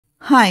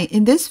Hi,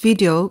 in this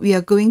video, we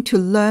are going to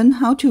learn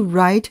how to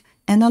write,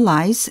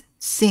 analyze,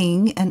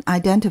 sing, and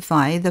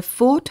identify the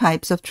 4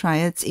 types of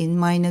triads in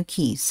minor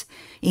keys,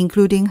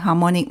 including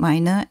harmonic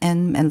minor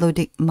and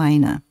melodic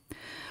minor.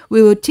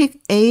 We will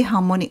take A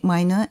harmonic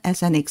minor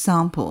as an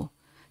example.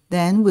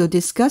 Then we'll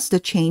discuss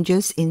the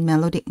changes in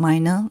melodic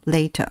minor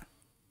later.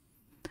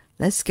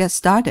 Let's get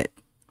started.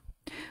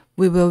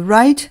 We will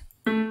write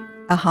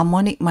a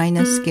harmonic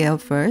minor scale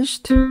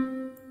first.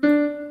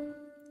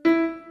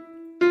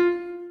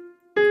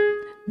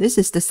 This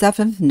is the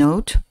 7th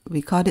note.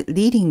 We call it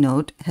leading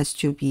note, has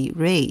to be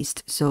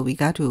raised. So we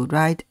got to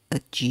write a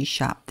G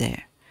sharp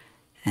there.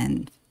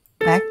 And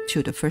back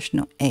to the first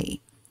note, A.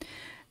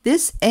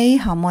 This A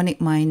harmonic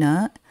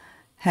minor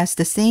has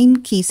the same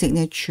key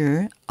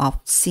signature of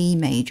C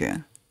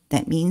major.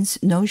 That means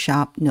no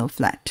sharp, no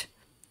flat.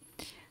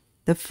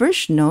 The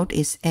first note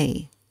is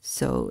A.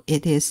 So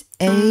it is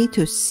A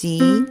to C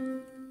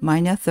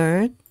minor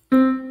third.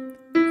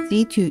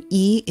 C to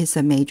E is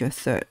a major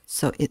third,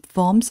 so it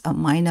forms a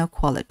minor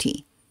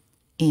quality.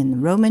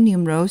 In Roman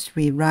numerals,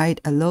 we write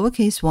a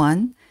lowercase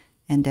 1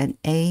 and then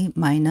A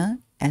minor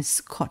as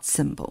chord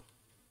symbol.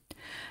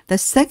 The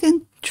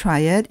second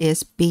triad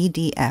is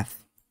BDF.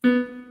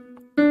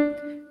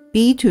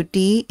 B to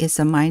D is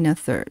a minor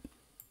third.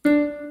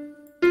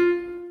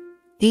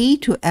 D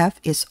to F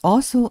is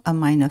also a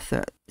minor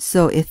third,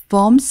 so it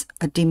forms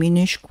a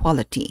diminished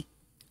quality.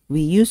 We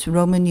use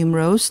Roman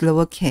numerals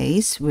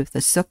lowercase with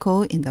the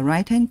circle in the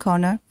right-hand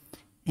corner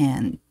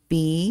and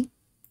B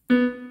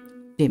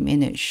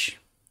diminish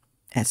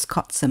as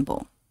chord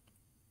symbol.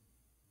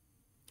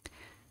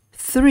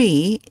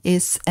 3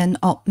 is an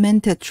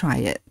augmented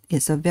triad.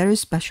 It's a very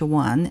special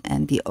one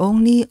and the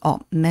only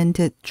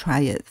augmented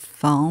triad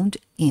found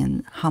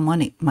in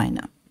harmonic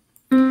minor.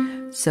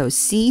 So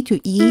C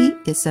to E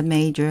is a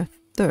major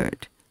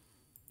third.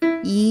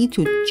 E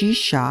to G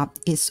sharp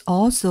is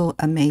also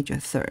a major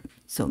third.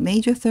 So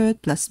major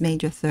third plus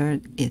major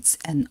third, it's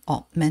an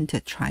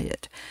augmented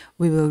triad.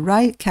 We will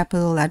write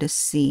capital letter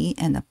C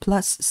and a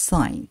plus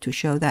sign to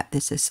show that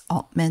this is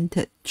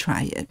augmented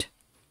triad.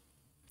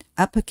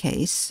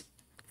 Uppercase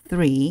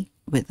 3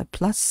 with a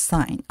plus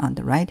sign on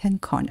the right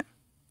hand corner.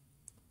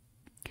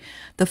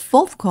 The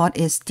 4th chord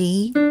is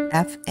D,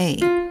 F, A.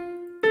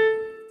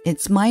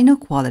 It's minor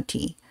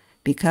quality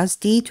because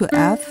D to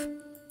F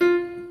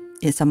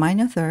is a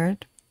minor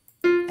third,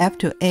 F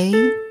to A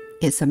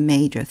is a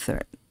major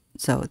third.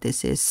 So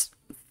this is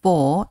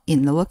 4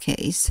 in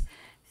lowercase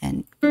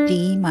and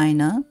D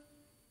minor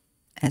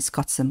as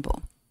chord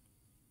symbol.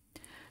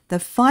 The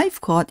 5th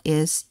chord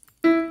is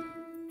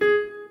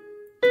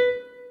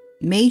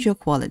major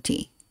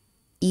quality.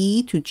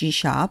 E to G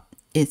sharp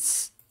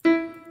is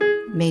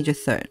major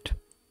third.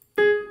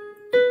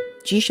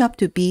 G sharp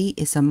to B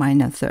is a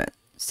minor third.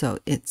 So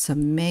it's a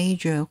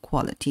major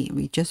quality.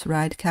 We just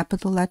write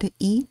capital letter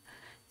E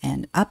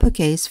and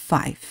uppercase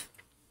 5.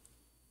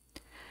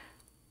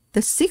 The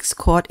 6th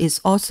chord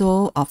is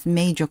also of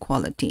major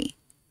quality.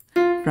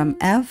 From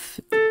F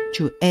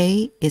to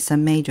A is a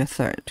major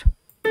third.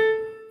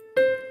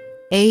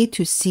 A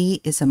to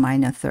C is a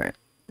minor third.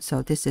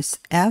 So this is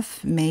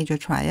F major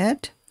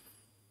triad,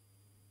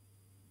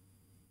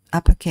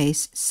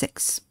 uppercase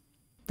 6.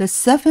 The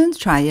 7th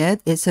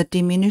triad is a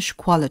diminished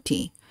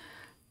quality.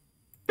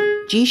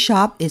 G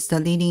sharp is the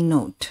leading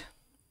note.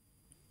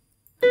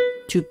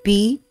 To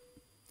B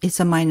is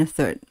a minor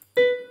third.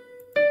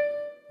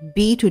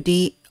 B to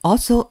D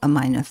also a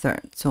minor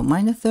third. So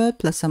minor third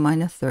plus a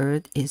minor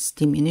third is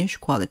diminished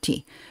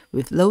quality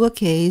with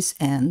lowercase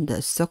and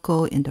the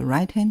circle in the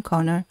right hand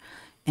corner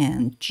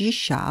and G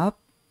sharp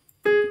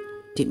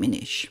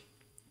diminish.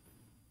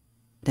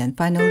 Then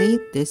finally,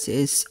 this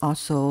is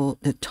also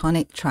the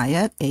tonic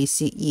triad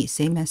ACE,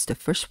 same as the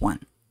first one.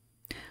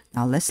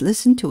 Now let's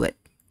listen to it.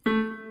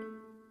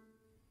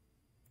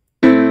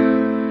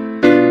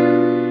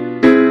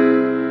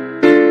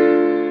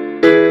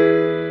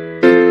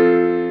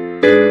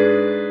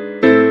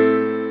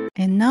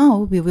 And now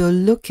we will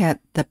look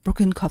at the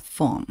broken chord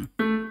form.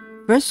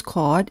 First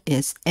chord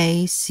is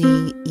A,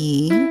 C,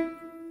 E.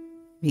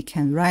 We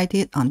can write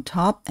it on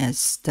top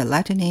as the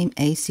Latin name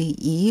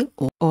ACE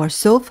or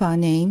so far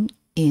name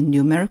in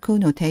numerical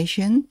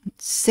notation.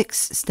 6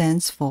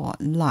 stands for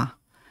La,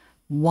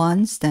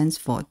 1 stands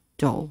for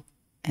Do,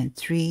 and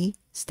 3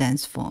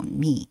 stands for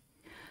Mi.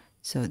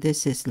 So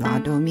this is La,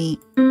 Do, Mi.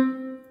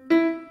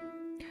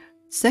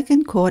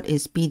 Second chord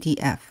is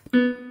BDF.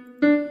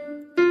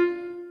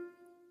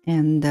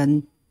 And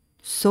the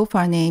so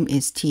far name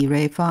is Ti,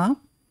 Re, Fa,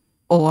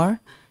 or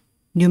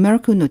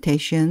numerical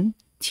notation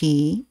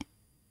T,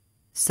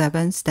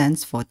 7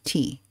 stands for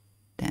T.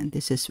 Then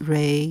this is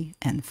Re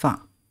and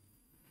Fa.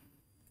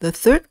 The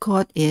third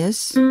chord is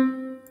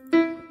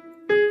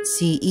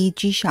C, E,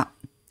 G sharp.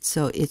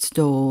 So it's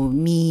Do,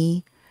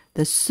 Mi.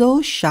 The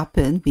so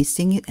sharpened, we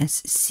sing it as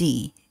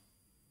C.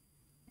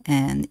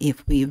 And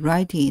if we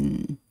write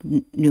in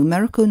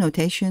numerical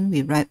notation,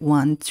 we write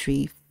 1,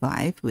 3,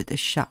 5 with a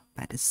sharp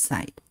by the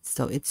side.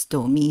 So it's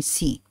Do, Mi,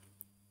 Si.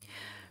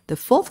 The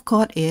fourth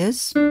chord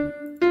is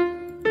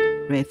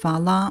Re, Fa,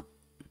 La.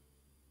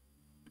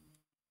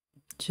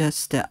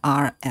 Just the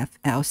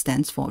RFL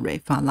stands for Re,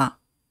 Fa, La.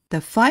 The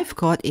 5th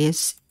chord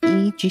is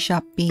E, G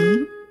sharp, B.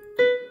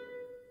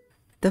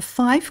 The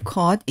 5th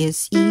chord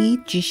is E,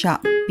 G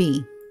sharp,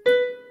 B.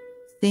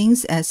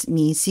 Sings as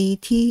Mi, Si,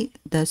 Ti.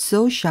 The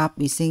So sharp,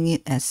 we sing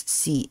it as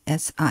C,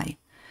 S-I.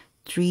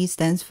 3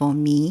 stands for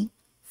Mi.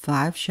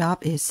 5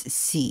 sharp is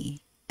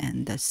C.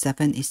 And the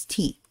 7 is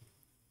T.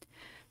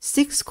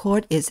 6th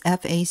chord is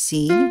F, A,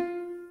 C.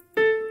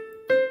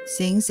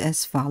 Sings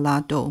as Fa,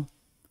 La, Do.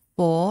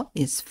 4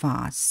 is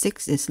Fa,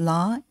 6 is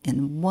La,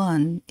 and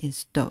 1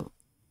 is Do.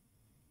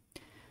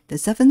 The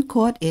 7th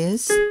chord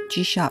is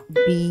G sharp,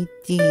 B,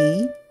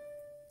 D.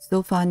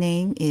 So far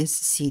name is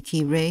C,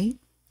 T, Re.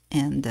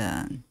 And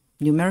the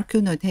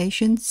numerical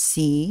notation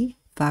C,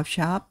 5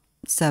 sharp,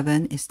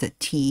 7 is the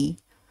T,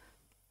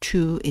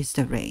 2 is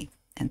the Re.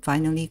 And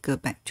finally go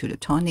back to the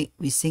tonic.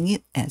 We sing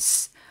it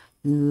as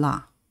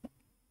La.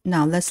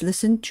 Now let's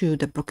listen to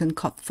the broken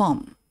chord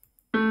form.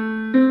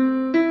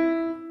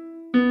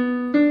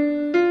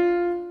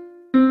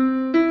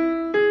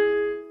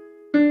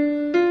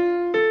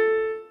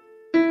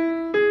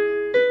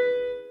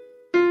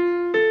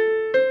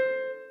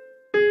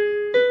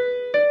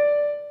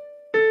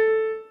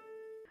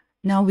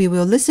 Now we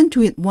will listen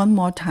to it one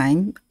more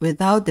time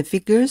without the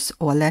figures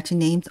or letter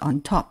names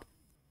on top.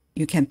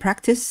 You can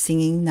practice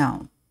singing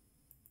now.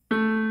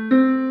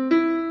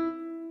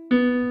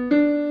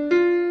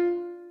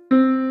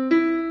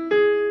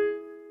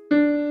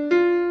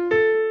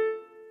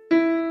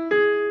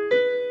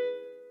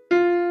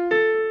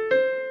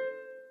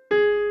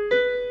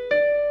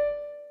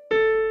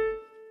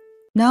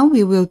 Now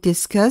we will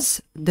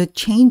discuss the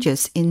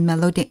changes in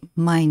melodic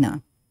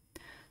minor.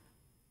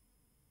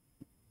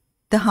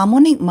 The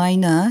harmonic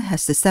minor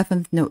has the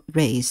 7th note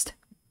raised,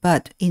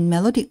 but in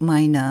melodic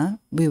minor,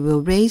 we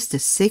will raise the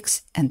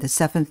 6th and the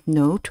 7th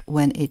note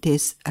when it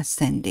is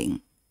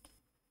ascending.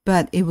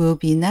 But it will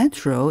be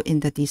natural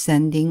in the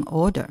descending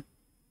order.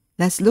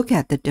 Let's look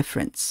at the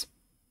difference.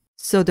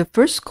 So the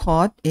first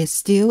chord is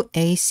still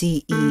A,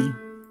 C, E.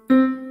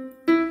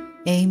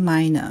 A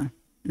minor,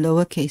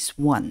 lowercase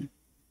 1.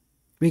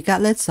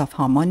 Regardless of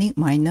harmonic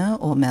minor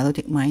or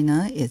melodic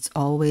minor, it's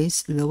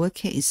always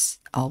lowercase,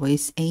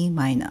 always A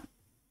minor.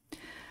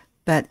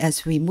 But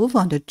as we move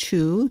on to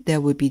 2,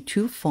 there will be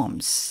 2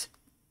 forms.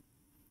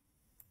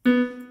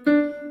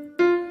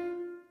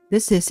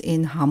 This is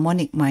in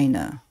harmonic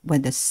minor,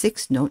 when the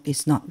 6th note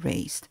is not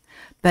raised.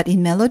 But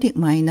in melodic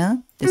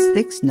minor, the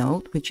 6th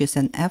note, which is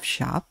an F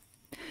sharp,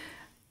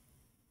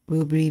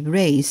 will be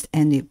raised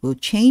and it will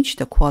change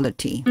the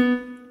quality.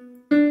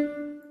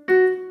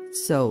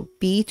 So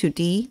B to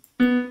D,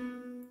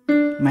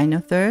 minor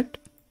third.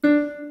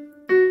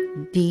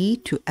 D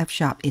to F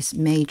sharp is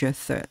major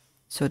third.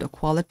 So the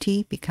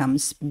quality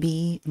becomes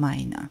B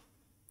minor.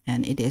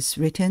 And it is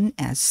written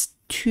as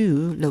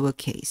 2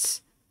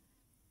 lowercase.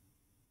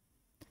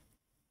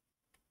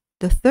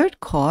 The 3rd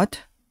chord,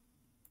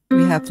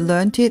 we have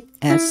learned it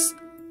as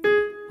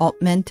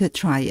augmented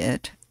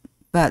triad.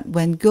 But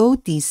when go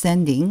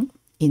descending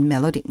in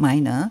melodic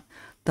minor,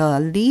 the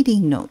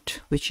leading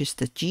note, which is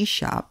the G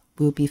sharp,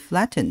 will be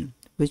flattened,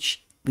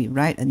 which we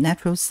write a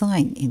natural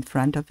sign in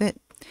front of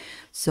it.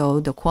 So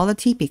the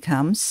quality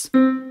becomes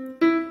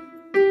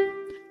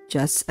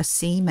just a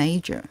C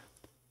major.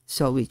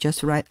 So we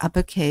just write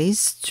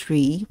uppercase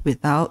 3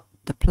 without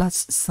the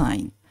plus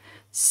sign.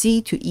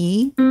 C to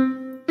E,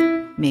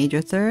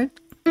 major third.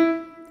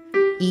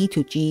 E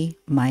to G,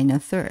 minor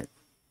third.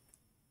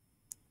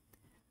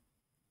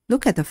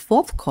 Look at the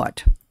 4th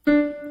chord.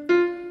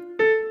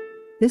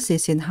 This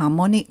is in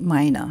harmonic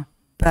minor.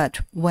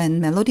 But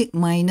when melodic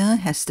minor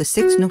has the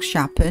 6th note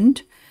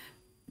sharpened,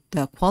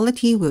 the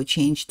quality will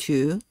change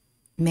to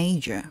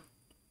major.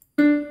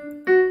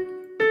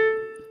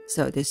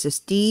 So this is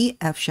D,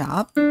 F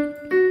sharp,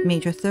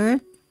 major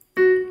third.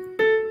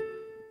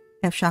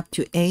 F sharp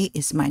to A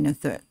is minor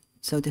third.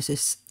 So this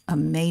is a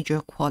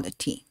major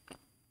quality.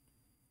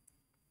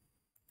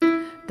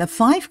 The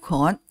 5th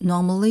chord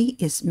normally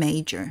is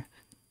major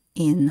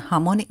in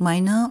harmonic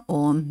minor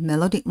or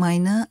melodic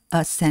minor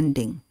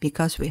ascending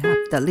because we have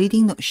the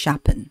leading note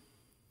sharpened.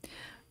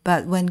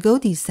 But when go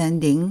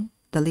descending,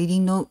 the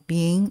leading note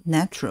being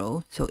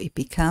natural, so it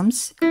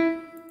becomes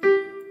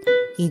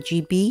E,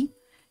 G, B,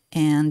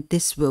 and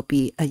this will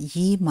be a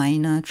E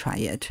minor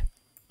triad.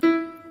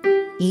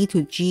 E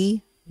to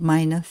G,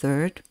 minor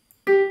third.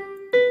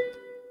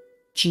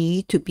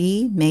 G to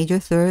B, major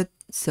third,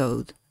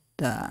 so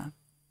the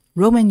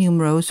Roman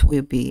numerals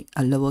will be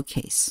a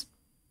lowercase.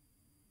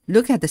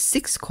 Look at the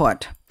 6th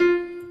chord.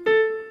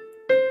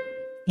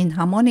 In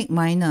harmonic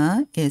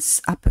minor,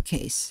 it's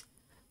uppercase.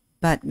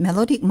 But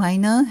melodic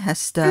minor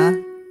has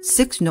the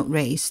 6th note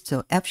raised,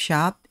 so F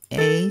sharp,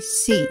 A,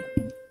 C.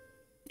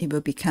 It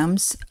will become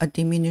a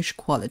diminished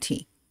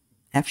quality.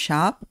 F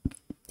sharp,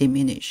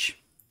 diminish.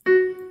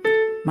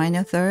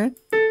 Minor third,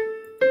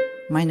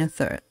 minor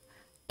third.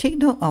 Take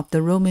note of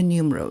the Roman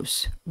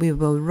numerals. We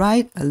will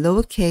write a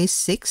lowercase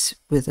 6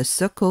 with a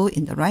circle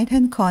in the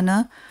right-hand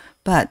corner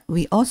But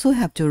we also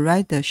have to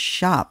write the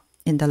sharp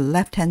in the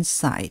left-hand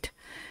side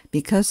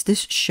because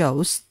this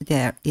shows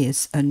there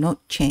is a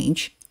note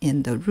change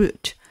in the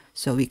root.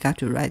 So we got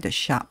to write the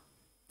sharp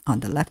on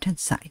the left-hand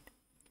side.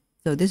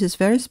 So this is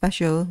very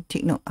special.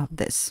 Take note of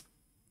this.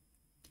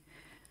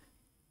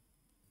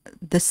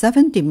 The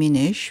 7th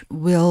diminished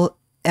will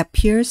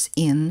appear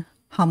in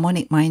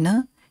harmonic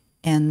minor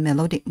and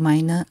melodic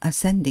minor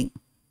ascending.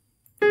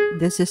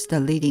 This is the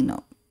leading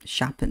note,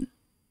 sharpen.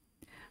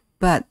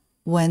 But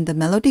when the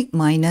melodic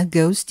minor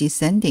goes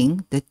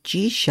descending, the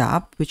G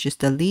sharp, which is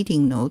the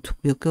leading note,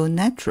 will go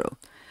natural.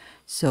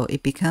 So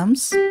it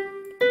becomes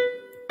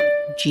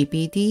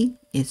GBD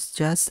is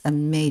just a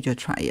major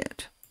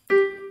triad.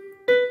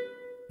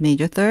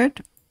 Major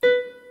third,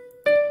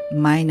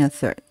 minor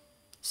third.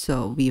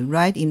 So we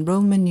write in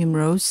Roman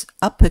numerals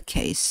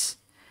uppercase.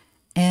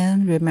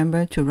 And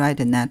remember to write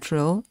the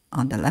natural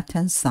on the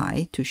left-hand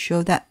side to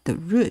show that the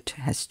root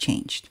has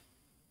changed.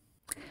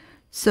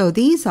 So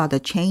these are the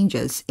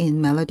changes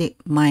in melodic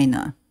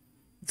minor.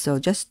 So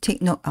just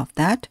take note of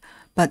that.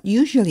 But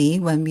usually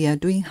when we are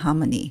doing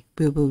harmony,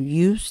 we will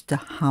use the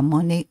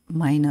harmonic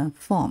minor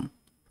form,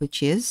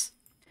 which is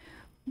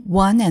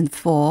 1 and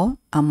 4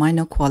 are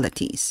minor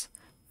qualities,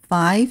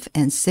 5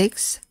 and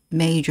 6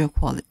 major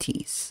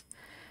qualities,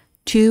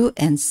 2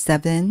 and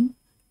 7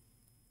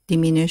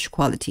 diminished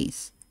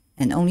qualities,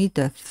 and only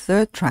the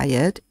third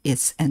triad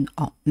is an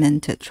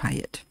augmented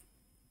triad.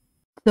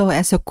 So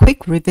as a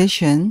quick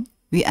revision,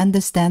 we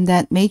understand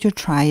that major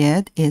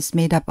triad is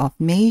made up of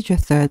major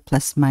third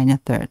plus minor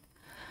third.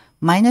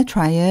 Minor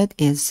triad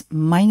is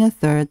minor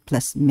third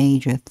plus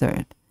major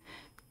third.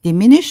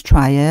 Diminished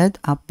triad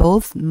are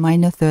both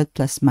minor third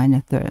plus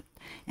minor third,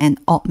 and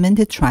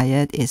augmented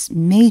triad is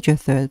major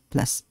third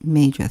plus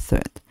major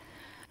third.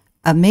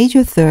 A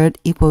major third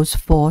equals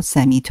 4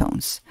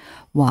 semitones,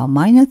 while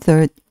minor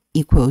third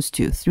equals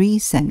to 3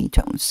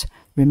 semitones.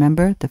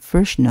 Remember, the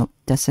first note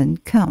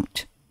doesn't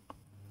count.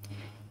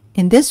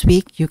 In this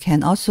week, you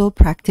can also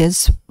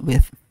practice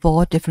with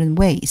 4 different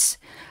ways.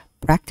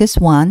 Practice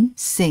 1,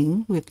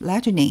 sing with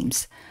letter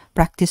names.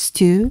 Practice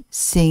 2,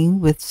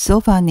 sing with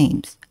solfa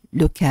names.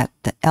 Look at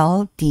the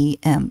L, D,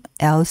 M.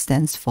 L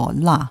stands for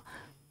la,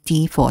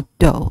 D for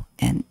do,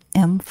 and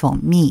M for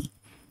me.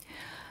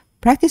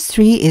 Practice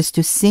 3 is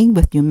to sing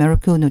with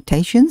numerical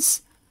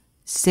notations,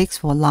 6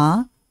 for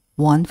la,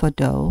 1 for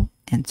do,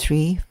 and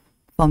 3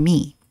 for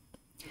me.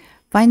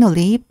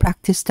 Finally,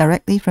 practice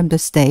directly from the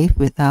stave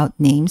without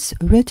names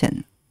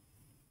written.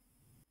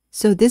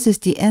 So this is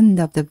the end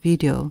of the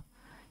video.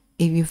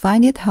 If you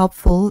find it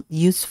helpful,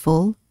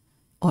 useful,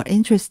 or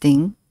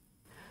interesting,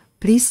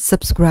 please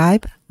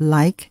subscribe,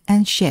 like,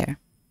 and share.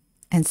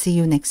 And see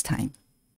you next time.